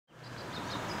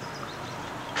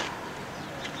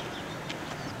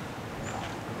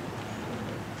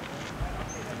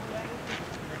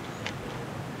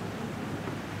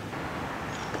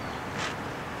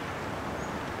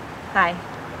Hi.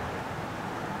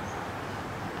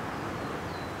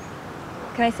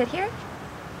 Can I sit here?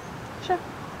 Sure.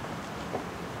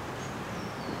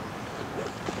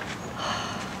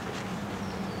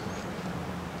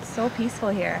 It's so peaceful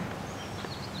here.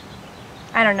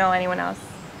 I don't know anyone else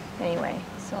anyway,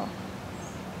 so.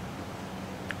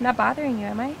 I'm not bothering you,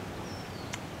 am I?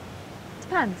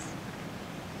 Depends.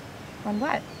 On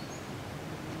what?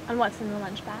 On what's in the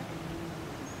lunch bag.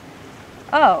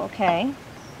 Oh, okay.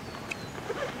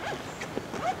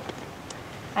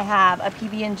 I have a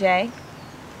PB&J,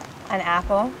 an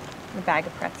apple, and a bag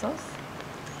of pretzels.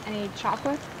 Any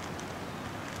chocolate?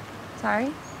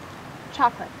 Sorry?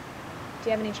 Chocolate. Do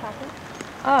you have any chocolate?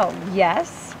 Oh,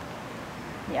 yes.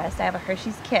 Yes, I have a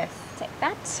Hershey's Kiss. Take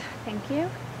that. Thank you.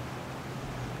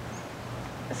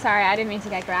 Sorry, I didn't mean to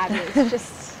get grabby. It's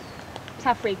just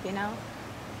tough week, you know?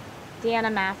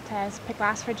 Deanna math test, pick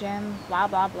last for gym, blah,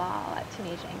 blah, blah, all that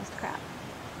teenage angst crap.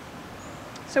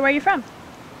 So where are you from?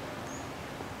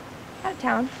 Out of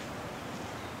town.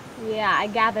 Yeah, I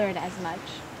gathered as much.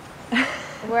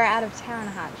 We're out of town,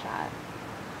 hotshot.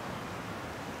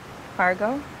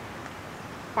 Fargo?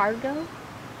 Fargo?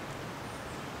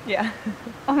 Yeah.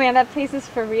 Oh man, that place is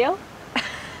for real?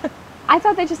 I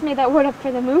thought they just made that word up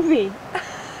for the movie.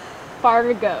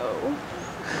 Fargo.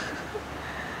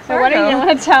 So what are you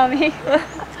going to tell me?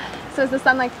 So is the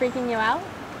sun like freaking you out?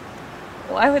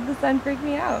 Why would the sun freak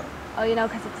me out? Oh, you know,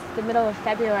 because it's the middle of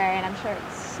February and I'm sure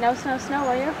it's snow, snow, snow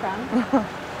where you're from.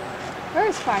 Where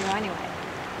is Fargo anyway?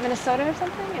 Minnesota or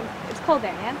something? It's cold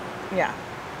there, yeah? Yeah.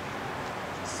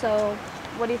 So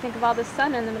what do you think of all this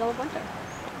sun in the middle of winter?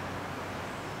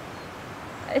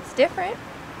 It's different.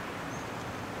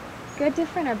 Good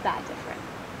different or bad different?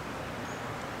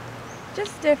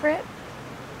 Just different.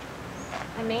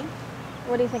 And me?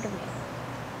 What do you think of me?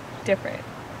 Different.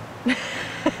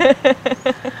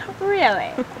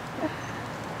 Really?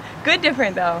 Good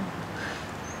different, though.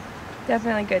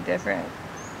 Definitely good different.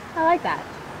 I like that.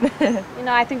 You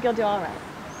know, I think you'll do all right.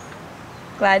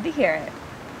 Glad to hear it.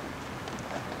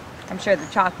 I'm sure the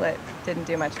chocolate didn't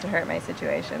do much to hurt my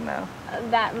situation, though.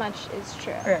 That much is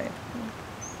true. Right.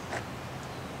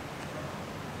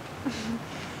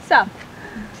 So,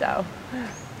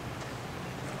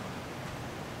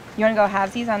 You want to go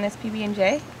halvesies on this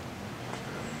PB&J?